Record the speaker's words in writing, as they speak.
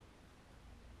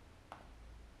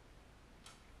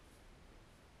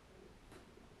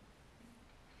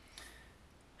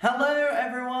Hello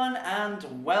everyone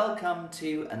and welcome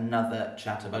to another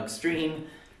Chatterbug stream.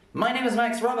 My name is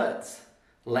Max Roberts.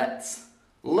 Let's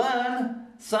learn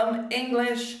some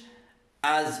English.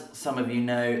 As some of you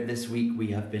know, this week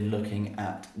we have been looking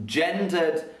at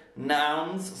gendered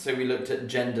nouns. So we looked at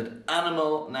gendered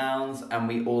animal nouns and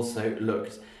we also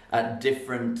looked at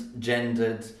different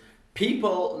gendered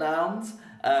people nouns.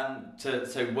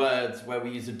 So words where we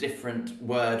use a different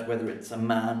word, whether it's a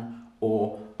man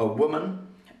or a woman.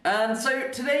 And so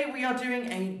today we are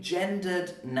doing a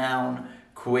gendered noun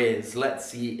quiz. Let's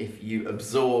see if you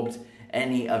absorbed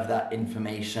any of that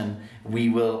information. We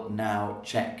will now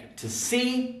check to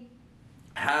see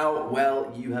how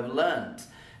well you have learned.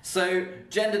 So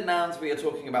gendered nouns, we are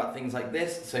talking about things like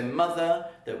this. So mother,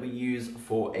 that we use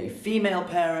for a female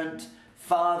parent,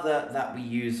 father, that we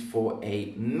use for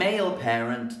a male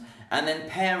parent, and then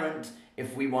parent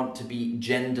if we want to be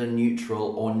gender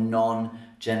neutral or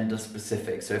non-gender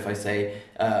specific. So if I say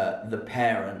the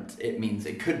parent, it means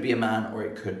it could be a man or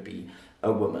it could be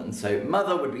a woman. So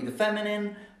mother would be the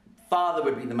feminine, father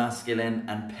would be the masculine,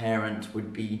 and parent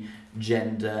would be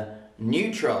gender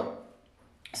neutral.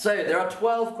 So there are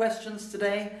 12 questions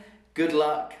today. Good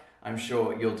luck. I'm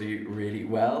sure you'll do really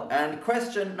well. And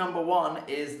question number 1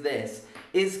 is this.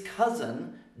 Is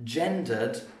cousin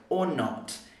gendered or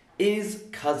not? Is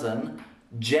cousin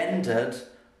gendered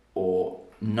or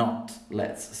not?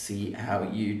 Let's see how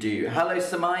you do. Hello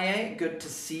Samaye, good to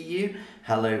see you.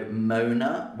 Hello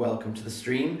Mona, welcome to the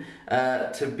stream.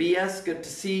 Tobias, good to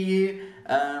see you.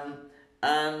 And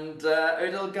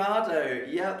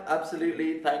Odelgado, yep,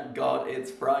 absolutely, thank God it's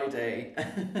Friday.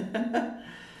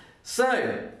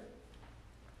 So,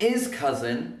 is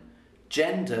cousin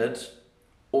gendered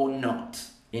or not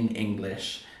in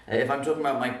English? If I'm talking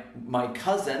about my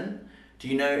cousin, do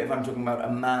you know if I'm talking about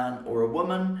a man or a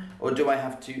woman, or do I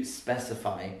have to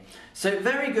specify? So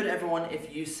very good everyone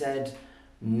if you said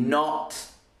not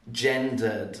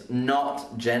gendered,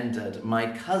 not gendered.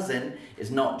 My cousin is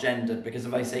not gendered, because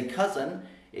if I say cousin,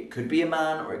 it could be a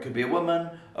man or it could be a woman,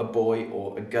 a boy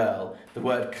or a girl. The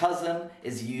word cousin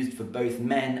is used for both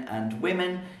men and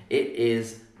women. It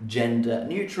is gender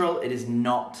neutral, it is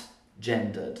not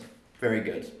gendered. Very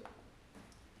good.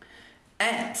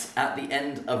 Et at the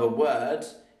end of a word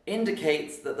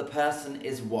indicates that the person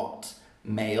is what?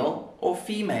 Male or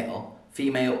female?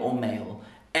 Female or male?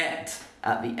 Et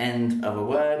at the end of a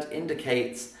word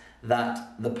indicates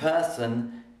that the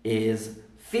person is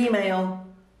female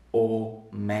or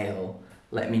male.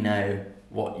 Let me know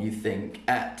what you think.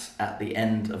 Et at the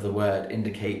end of the word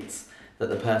indicates that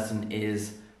the person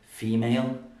is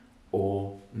female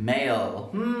or male.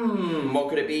 What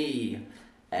could it be?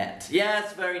 Et.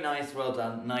 Yes, very nice, well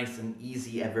done. Nice and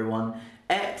easy, everyone.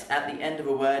 Et at the end of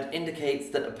a word indicates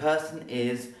that a person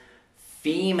is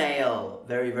female.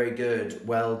 Very, very good.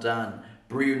 Well done.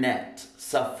 Brunette,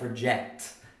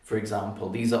 suffragette, for example.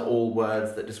 These are all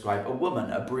words that describe a woman.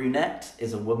 A brunette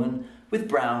is a woman with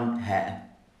brown hair.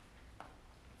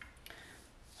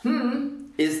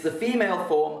 Is the female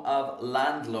form of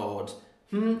landlord.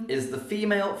 Is the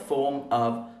female form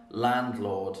of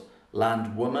landlord.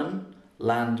 Landwoman,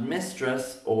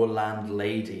 landmistress, or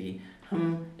landlady.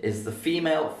 Is the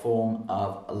female form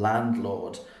of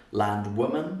landlord.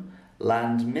 Landwoman,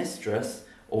 landmistress,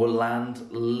 or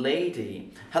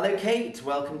landlady. Hello Kate,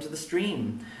 welcome to the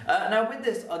stream. Now with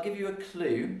this, I'll give you a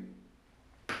clue.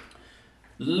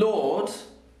 Lord,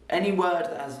 any word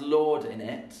that has lord in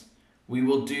it, we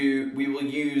will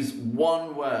use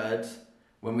one word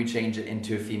when we change it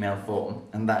into a female form,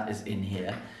 and that is in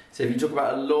here. So if you talk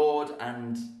about a lord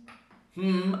and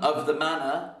of the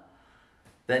manor,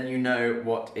 then you know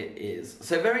what it is.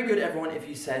 So very good everyone if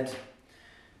you said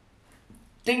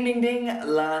ding ding ding,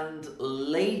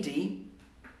 landlady.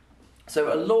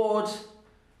 So a lord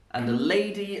and a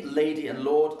lady, lady and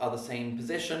lord are the same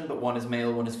position, but one is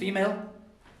male, one is female.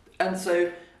 And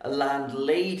so a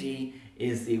landlady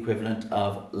is the equivalent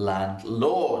of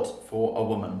landlord for a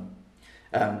woman.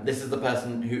 This is the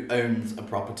person who owns a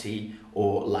property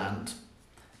or land.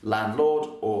 Landlord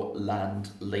or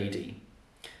landlady.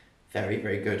 Very,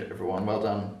 very good everyone, well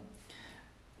done.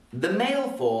 The male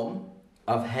form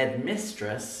of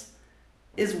headmistress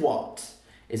is what?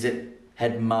 Is it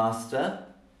headmaster,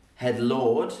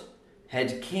 headlord,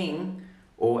 head king,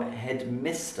 or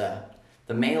headmister?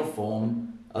 The male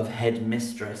form of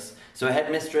headmistress. So a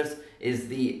headmistress is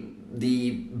the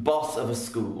boss of a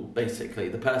school, basically,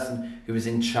 the person who is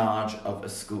in charge of a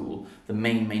school, the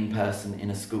main person in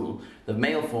a school. The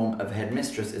male form of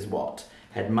headmistress is what?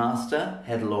 Headmaster,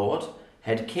 headlord,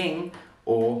 head king,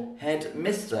 or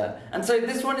headmister. And so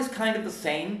this one is kind of the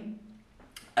same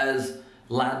as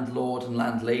landlord and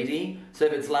landlady. So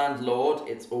if it's landlord,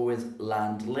 it's always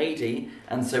landlady.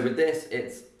 And so with this,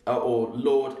 it's, or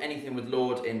lord, anything with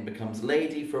lord in becomes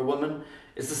lady for a woman.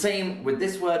 It's the same with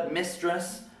this word,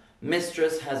 mistress.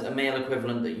 Mistress has a male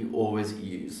equivalent that you always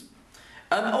use.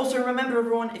 Also remember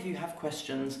everyone, if you have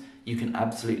questions, you can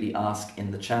absolutely ask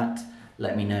in the chat.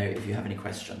 Let me know if you have any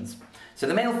questions. So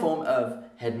the male form of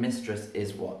headmistress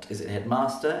is what? Is it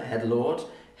headmaster, head lord,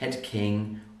 head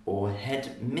king, or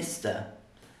head mister?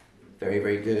 Very,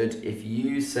 very good. If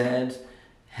you said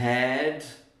head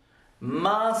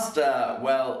master,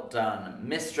 well done.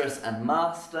 Mistress and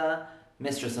master,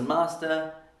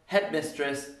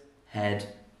 headmistress,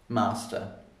 head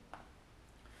master.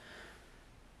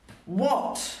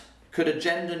 What could a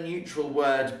gender-neutral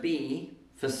word be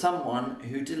for someone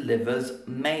who delivers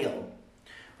mail?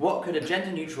 What could a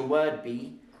gender-neutral word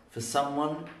be for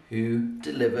someone who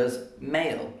delivers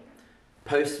mail?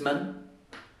 Postman,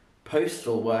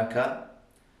 postal worker,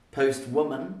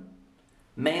 postwoman,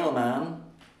 mailman,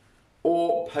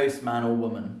 or postman or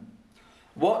woman?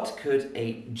 What could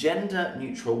a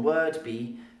gender-neutral word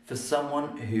be for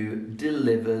someone who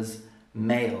delivers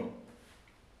mail?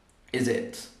 Is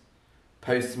it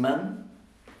postman,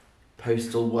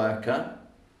 postal worker,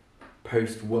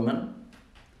 postwoman,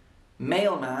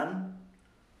 mailman,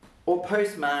 or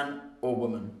postman or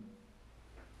woman?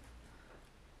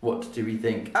 What do we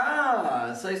think?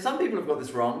 So some people have got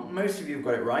this wrong. Most of you have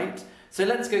got it right. So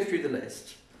let's go through the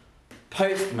list.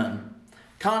 Postman.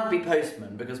 Can't be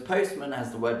postman because postman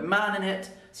has the word man in it,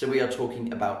 so we are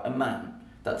talking about a man.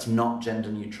 That's not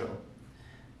gender neutral.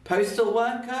 Postal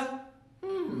worker?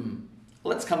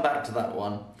 Let's come back to that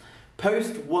one.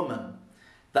 Postwoman.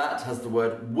 That has the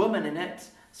word woman in it,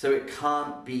 so it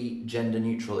can't be gender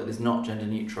neutral. It is not gender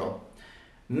neutral.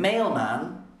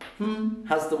 Mailman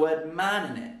has the word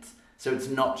man in it, so it's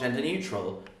not gender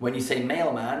neutral. When you say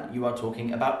mailman, you are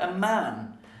talking about a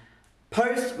man.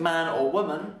 Postman or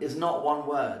woman is not one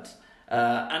word.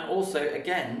 And also,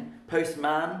 again,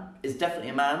 postman is definitely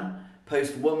a man,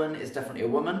 postwoman is definitely a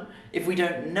woman. If we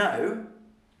don't know,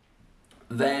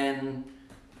 then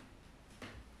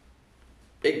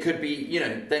it could be,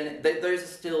 then those are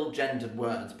still gendered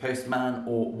words, postman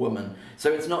or woman.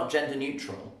 So it's not gender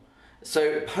neutral.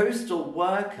 So postal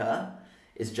worker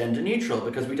is gender neutral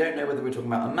because we don't know whether we're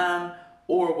talking about a man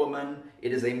or a woman.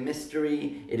 It is a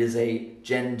mystery. It is a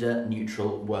gender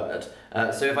neutral word.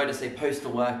 So if I just say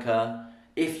postal worker,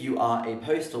 if you are a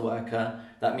postal worker,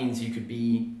 that means you could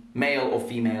be male or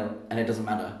female and it doesn't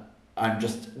matter. I'm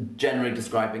just generally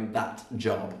describing that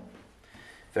job.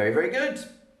 Very, very good.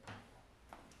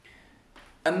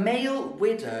 A male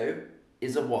widow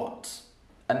is a what?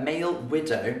 A male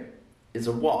widow is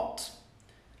a what?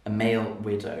 A male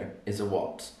widow is a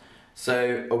what?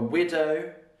 So a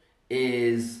widow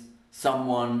is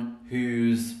someone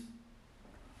whose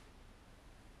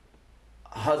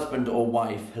husband or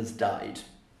wife has died.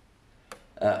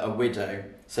 A widow.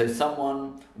 So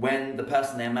someone, when the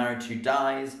person they're married to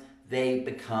dies, they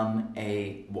become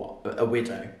a what? A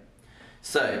widow.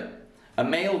 So a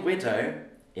male widow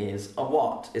is a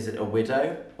what? Is it a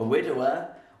widow, a widower,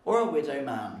 or a widow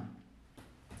man?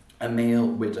 A male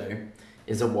widow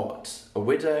is a what? A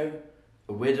widow,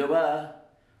 a widower,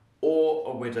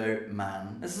 or a widow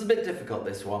man. This is a bit difficult,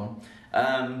 this one.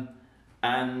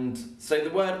 And so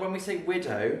the word, when we say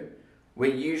widow,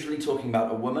 we're usually talking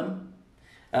about a woman.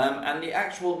 And the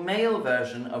actual male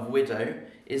version of widow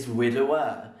is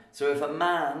widower. So if a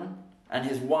man and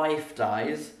his wife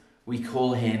dies, we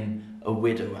call him a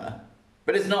widower.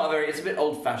 But it's not it's a bit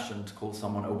old-fashioned to call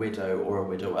someone a widow or a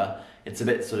widower. It's a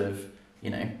bit sort of,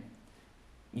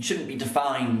 you shouldn't be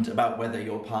defined about whether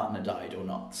your partner died or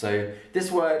not. So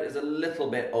this word is a little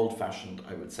bit old-fashioned,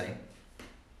 I would say.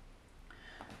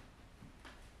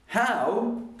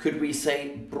 How could we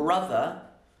say brother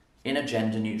in a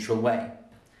gender-neutral way?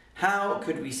 How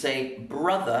could we say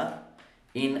brother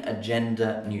in a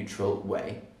gender-neutral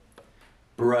way?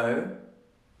 Bro,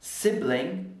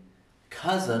 sibling,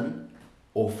 cousin,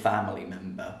 or family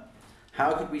member?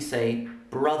 How could we say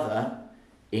brother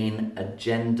in a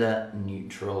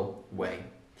gender-neutral way?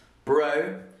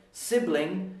 Bro,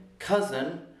 sibling,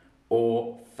 cousin,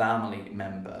 or family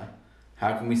member?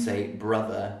 How can we say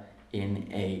brother in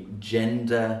a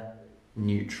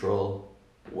gender-neutral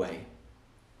way?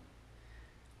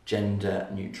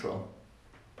 Gender-neutral.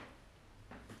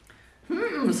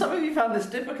 Some of you found this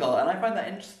difficult, and I find that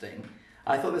interesting.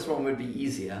 I thought this one would be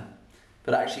easier.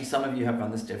 but actually some of you have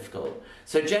found this difficult.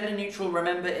 So gender neutral,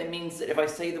 remember, it means that if I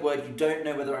say the word, you don't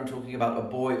know whether I'm talking about a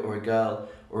boy or a girl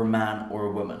or a man or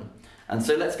a woman. And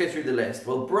so let's go through the list.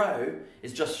 Well, bro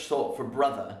is just short for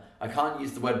brother. I can't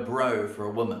use the word bro for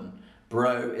a woman.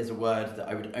 Bro is a word that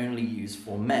I would only use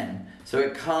for men. So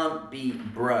it can't be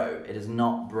bro. It is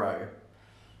not bro.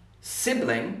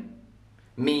 Sibling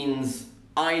means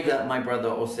either my brother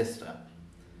or sister.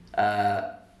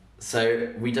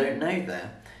 So we don't know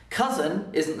there. Cousin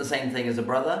isn't the same thing as a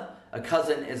brother. A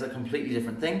cousin is a completely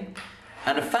different thing.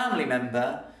 And a family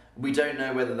member, we don't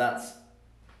know whether that's,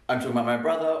 I'm talking about my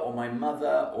brother or my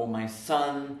mother or my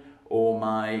son or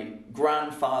my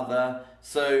grandfather.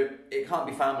 So it can't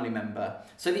be family member.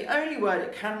 So the only word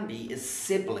it can be is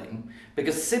sibling,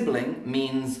 because sibling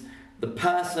means the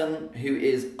person who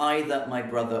is either my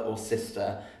brother or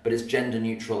sister, but it's gender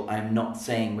neutral. I'm not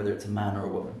saying whether it's a man or a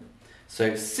woman.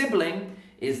 So sibling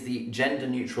is the gender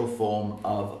neutral form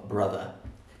of brother.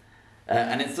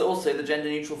 And it's also the gender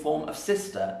neutral form of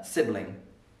sister, sibling.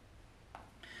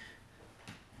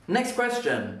 Next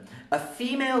question. A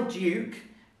female duke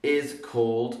is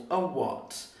called a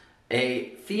what?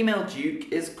 A female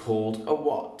duke is called a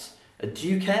what? A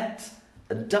duquette,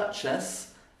 a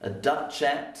duchess, a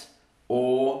duchette,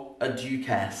 or a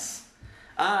duchess?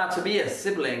 To be a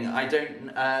sibling, I don't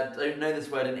know this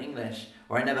word in English,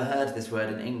 or I never heard this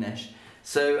word in English.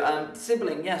 So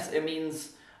sibling, yes, it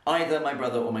means either my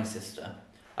brother or my sister.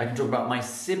 I can talk about my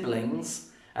siblings,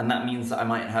 and that means that I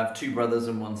might have 2 brothers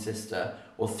and 1 sister,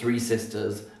 or 3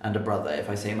 sisters and a brother. If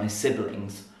I say my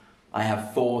siblings, I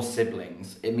have 4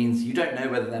 siblings. It means you don't know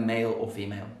whether they're male or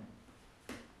female.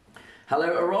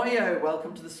 Hello Arroyo,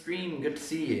 welcome to the stream, good to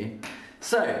see you.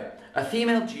 So, a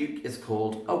female duke is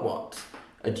called a what?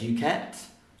 A duquette,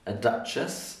 a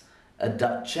duchess, a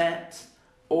duchette,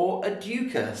 or a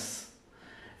duchess?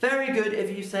 Very good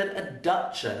if you said a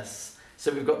duchess.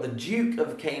 So we've got the Duke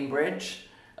of Cambridge,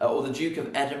 or the Duke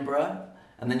of Edinburgh,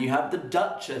 and then you have the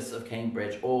Duchess of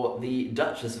Cambridge, or the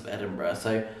Duchess of Edinburgh.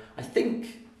 So I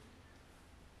think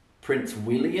Prince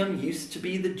William used to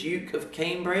be the Duke of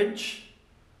Cambridge,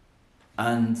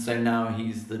 and so now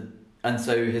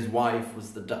so his wife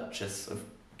was the Duchess of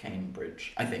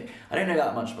Cambridge, I think. I don't know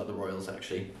that much about the royals,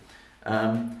 actually.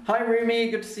 Hi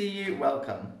Rumi, good to see you,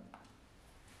 welcome.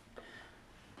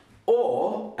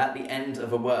 Or, at the end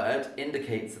of a word,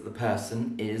 indicates that the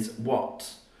person is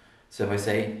what? So if I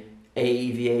say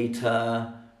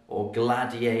aviator, or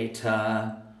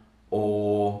gladiator,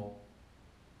 or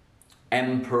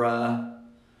emperor,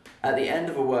 at the end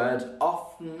of a word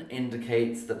often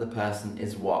indicates that the person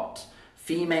is what?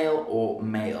 Female or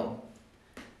male.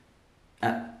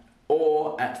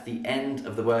 Or at the end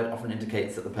of the word often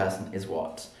indicates that the person is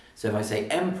what? So if I say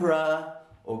emperor,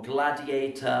 or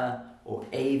gladiator, or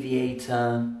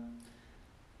aviator,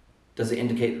 does it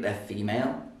indicate that they're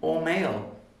female or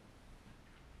male?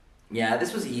 Yeah,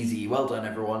 this was easy. Well done,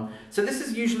 everyone. So this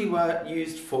is usually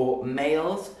used for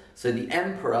males. So the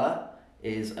emperor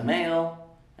is a male,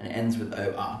 and it ends with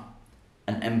OR.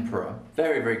 An emperor.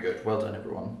 Very, very good. Well done,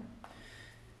 everyone.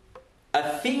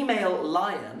 A female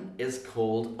lion is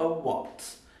called a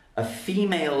what? A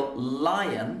female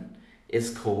lion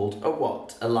is called a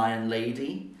what? A lion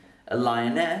lady, a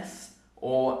lioness,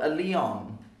 or a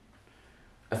leon?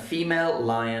 A female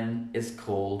lion is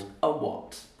called a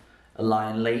what? A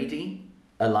lion lady,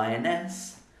 a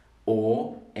lioness,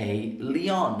 or a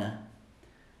leon?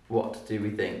 What do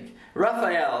we think?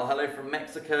 Raphael, hello from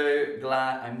Mexico.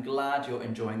 I'm glad you're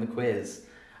enjoying the quiz.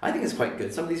 I think it's quite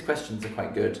good. Some of these questions are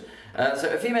quite good. So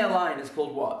a female lion is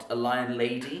called what? A lion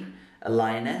lady, a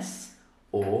lioness,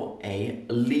 or a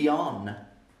leon?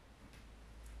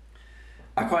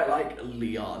 I quite like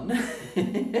leon.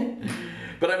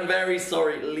 But I'm very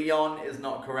sorry, leon is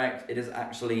not correct. It is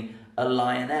actually a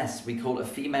lioness. We call a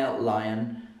female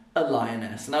lion a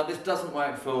lioness. Now this doesn't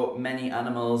work for many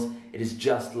animals. It is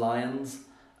just lions.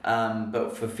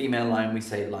 But for female lion, we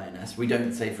say lioness. We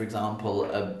don't say, for example,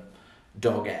 a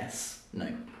dogess. No,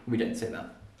 we don't say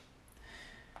that.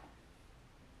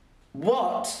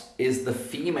 What is the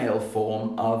female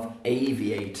form of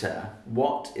aviator?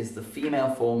 What is the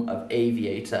female form of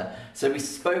aviator? So we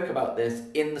spoke about this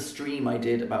in the stream I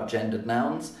did about gendered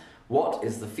nouns. What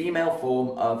is the female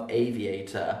form of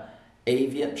aviator?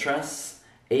 Aviatress,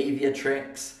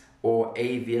 aviatrix, or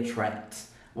aviatrette?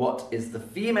 What is the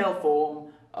female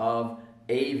form of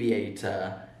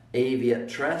aviator?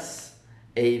 Aviatress,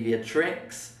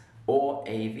 aviatrix, or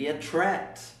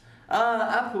aviatrette?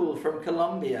 Apple from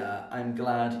Colombia. I'm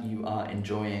glad you are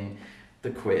enjoying the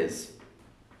quiz.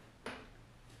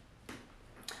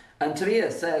 And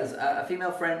Tobias says, a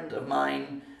female friend of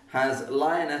mine has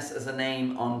lioness as a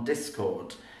name on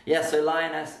Discord. Yeah, so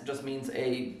lioness just means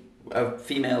a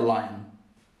female lion.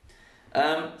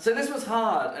 So this was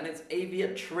hard, and it's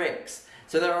aviatrix.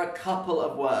 So there are a couple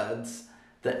of words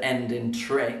that end in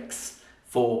trix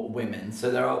for women. So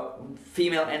there are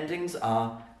female endings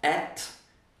are et,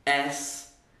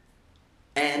 s,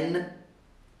 n,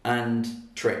 and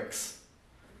trix.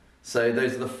 So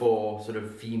those are the 4 sort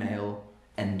of female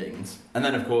endings. And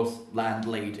then of course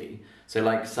landlady. So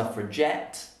like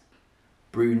suffragette,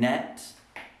 brunette,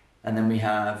 and then we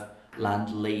have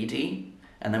landlady,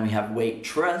 and then we have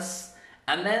waitress,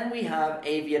 and then we have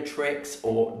aviatrix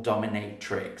or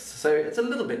dominatrix. So it's a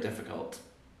little bit difficult.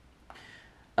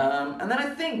 And then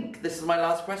I think this is my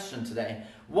last question today.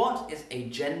 What is a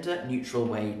gender-neutral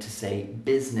way to say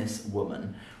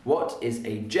businesswoman? What is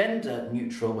a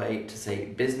gender-neutral way to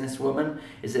say businesswoman?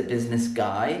 Is it business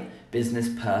guy, business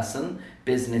person,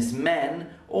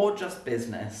 businessmen, or just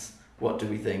business? What do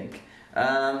we think?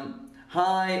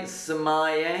 Hi,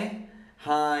 Samaye.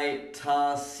 Hi,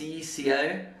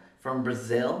 Tarcisio from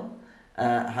Brazil.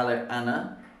 Hello,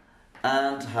 Anna.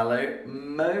 And hello,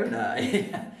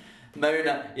 Mona.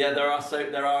 Mona, yeah, there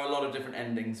are a lot of different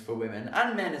endings for women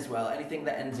and men as well. Anything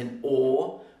that ends in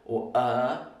or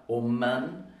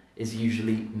man is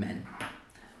usually men.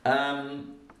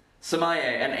 Samaye,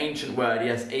 an ancient word,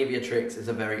 yes, aviatrix is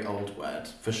a very old word,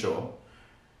 for sure.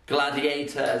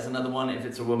 Gladiator is another one. If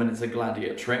it's a woman, it's a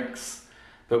gladiatrix,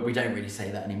 but we don't really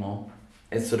say that anymore.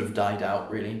 It's sort of died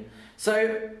out, really.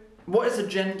 So, what is a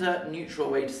gender-neutral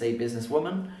way to say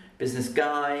businesswoman, business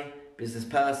guy, business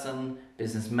person,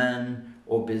 businessman,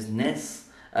 or business?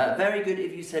 Very good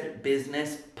if you said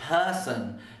business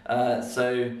person.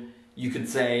 So you could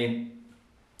say,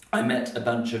 I met a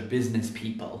bunch of business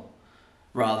people,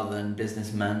 rather than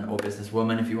businessman or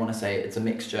businesswoman. If you want to say it's a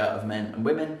mixture of men and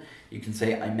women, you can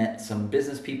say, I met some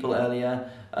business people earlier.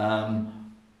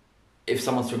 If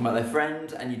someone's talking about their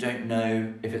friend and you don't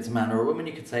know if it's a man or a woman,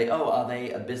 you could say, oh, are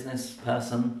they a business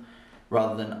person?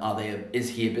 Rather than, is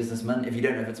he a businessman? If you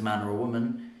don't know if it's a man or a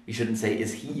woman, you shouldn't say,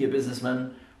 is he a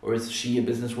businessman? Or is she a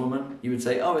businesswoman? You would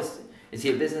say, oh, is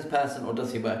he a business person, or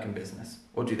does he work in business?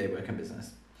 Or do they work in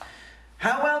business?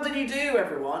 How well did you do,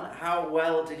 everyone? How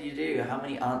well did you do? How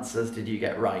many answers did you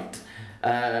get right?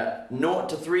 0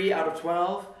 to 3 out of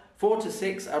 12, 4 to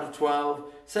 6 out of 12,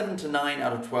 7 to 9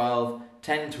 out of 12,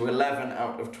 10 to 11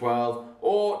 out of 12,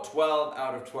 or 12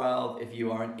 out of 12 if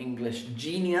you are an English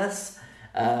genius.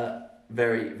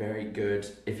 Very, very good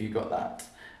if you got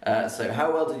that. So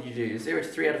how well did you do? 0 to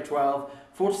 3 out of 12,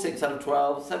 4 to 6 out of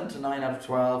 12, 7 to 9 out of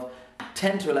 12,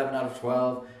 10 to 11 out of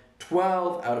 12,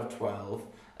 12 out of 12.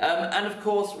 And of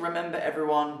course, remember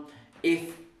everyone,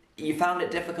 if you found it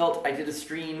difficult, I did a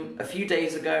stream a few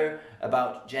days ago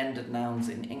about gendered nouns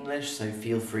in English, so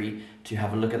feel free to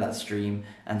have a look at that stream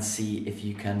and see if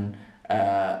you can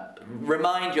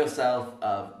remind yourself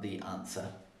of the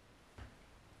answer.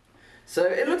 So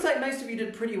it looks like most of you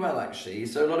did pretty well, actually.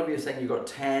 So a lot of you are saying you got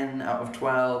 10 out of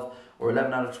 12, or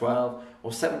 11 out of 12,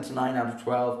 or 7 to 9 out of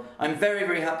 12. I'm very,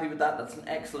 very happy with that. That's an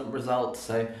excellent result.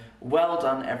 So well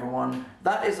done, everyone.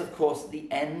 That is, of course,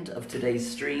 the end of today's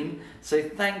stream. So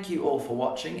thank you all for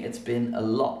watching. It's been a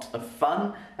lot of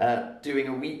fun doing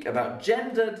a week about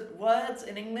gendered words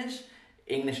in English.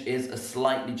 English is a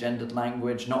slightly gendered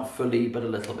language, not fully, but a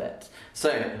little bit.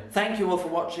 So, thank you all for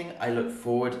watching. I look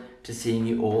forward to seeing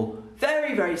you all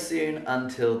very, very soon.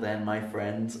 Until then, my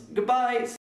friends, goodbye.